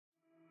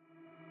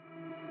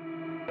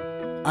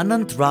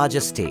Anant Raj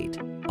Estate,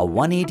 a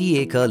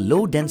 180-acre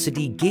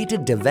low-density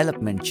gated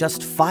development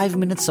just 5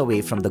 minutes away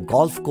from the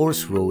golf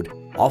course road,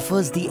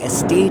 offers the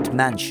estate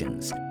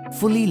mansions,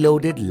 fully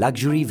loaded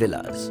luxury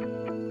villas.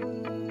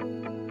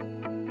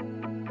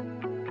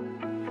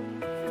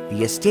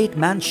 The estate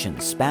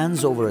mansion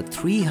spans over a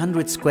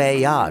 300 square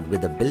yard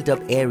with a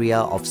built-up area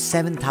of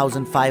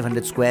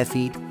 7,500 square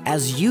feet.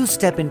 As you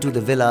step into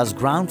the villa's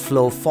ground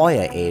floor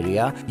foyer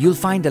area, you'll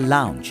find a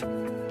lounge,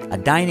 a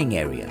dining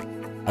area,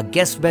 a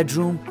guest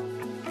bedroom,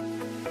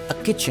 a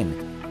kitchen,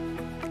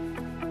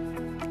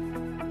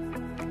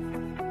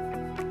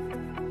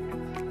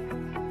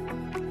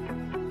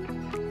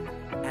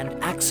 and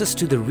access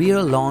to the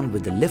rear lawn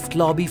with the lift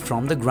lobby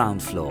from the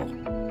ground floor.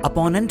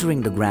 Upon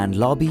entering the grand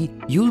lobby,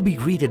 you'll be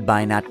greeted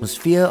by an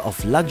atmosphere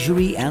of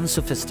luxury and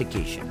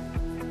sophistication,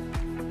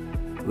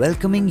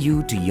 welcoming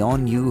you to your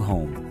new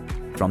home.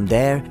 From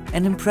there,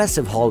 an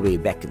impressive hallway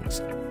beckons.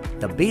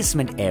 The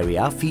basement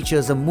area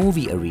features a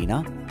movie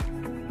arena,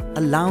 a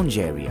lounge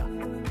area.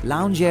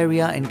 Lounge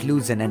area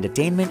includes an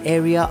entertainment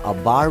area, a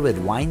bar with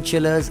wine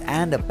chillers,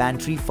 and a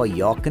pantry for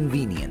your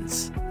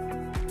convenience,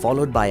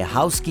 followed by a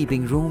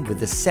housekeeping room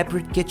with a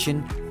separate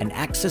kitchen and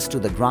access to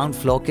the ground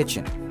floor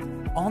kitchen.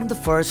 On the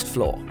first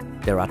floor,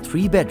 there are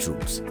 3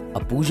 bedrooms, a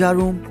puja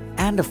room,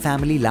 and a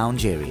family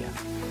lounge area.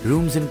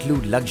 Rooms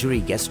include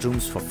luxury guest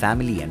rooms for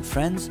family and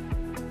friends,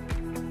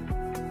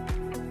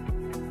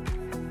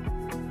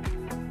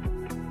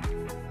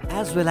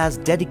 as well as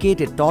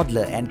dedicated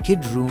toddler and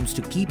kid rooms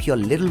to keep your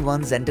little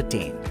ones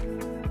entertained.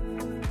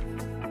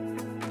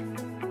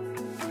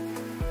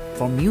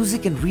 For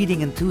music and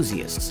reading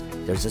enthusiasts,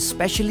 there's a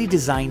specially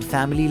designed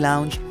family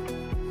lounge,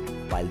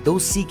 while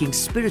those seeking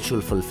spiritual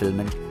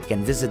fulfillment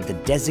can visit the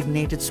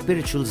designated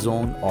spiritual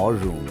zone or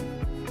room.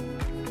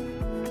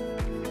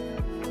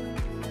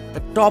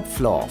 The top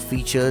floor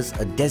features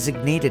a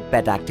designated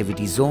pet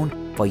activity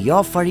zone for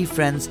your furry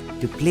friends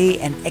to play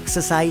and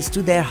exercise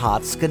to their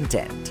heart's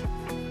content.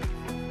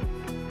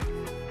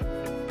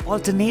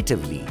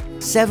 Alternatively,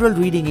 several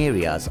reading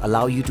areas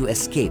allow you to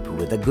escape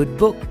with a good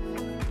book.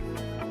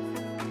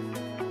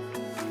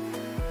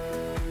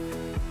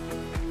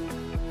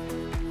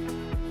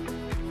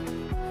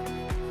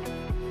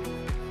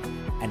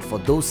 And for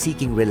those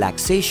seeking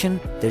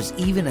relaxation, there's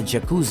even a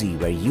jacuzzi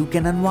where you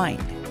can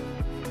unwind.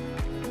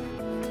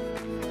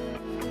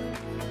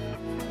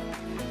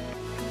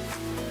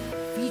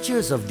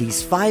 Features of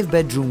these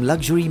 5-bedroom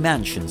luxury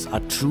mansions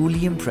are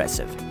truly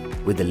impressive.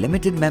 With a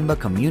limited member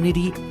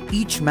community,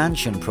 each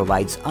mansion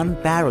provides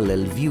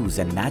unparalleled views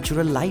and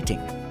natural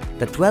lighting.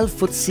 The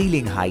 12-foot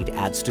ceiling height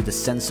adds to the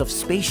sense of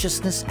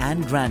spaciousness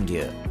and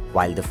grandeur,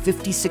 while the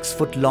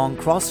 56-foot-long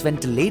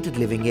cross-ventilated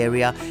living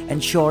area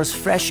ensures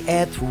fresh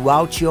air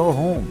throughout your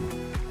home.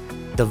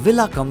 The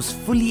villa comes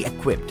fully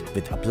equipped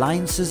with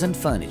appliances and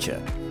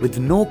furniture. With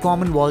no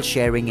common wall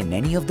sharing in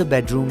any of the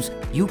bedrooms,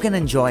 you can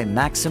enjoy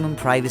maximum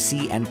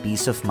privacy and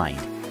peace of mind.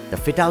 The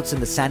fit-outs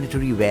in the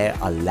sanitary ware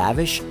are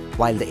lavish,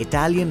 while the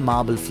Italian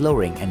marble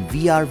flooring and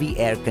VRV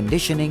air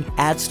conditioning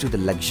adds to the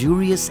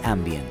luxurious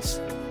ambience.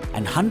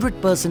 And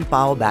 100%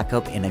 power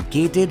backup in a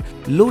gated,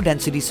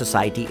 low-density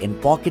society in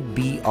Pocket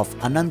B of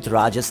Anant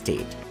Raj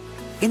Estate.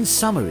 In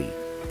summary,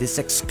 this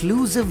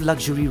exclusive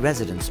luxury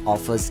residence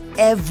offers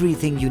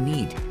everything you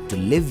need to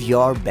live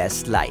your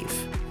best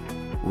life.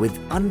 With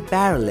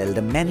unparalleled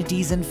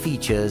amenities and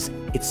features,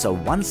 it's a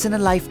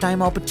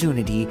once-in-a-lifetime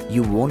opportunity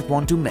you won't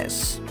want to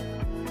miss.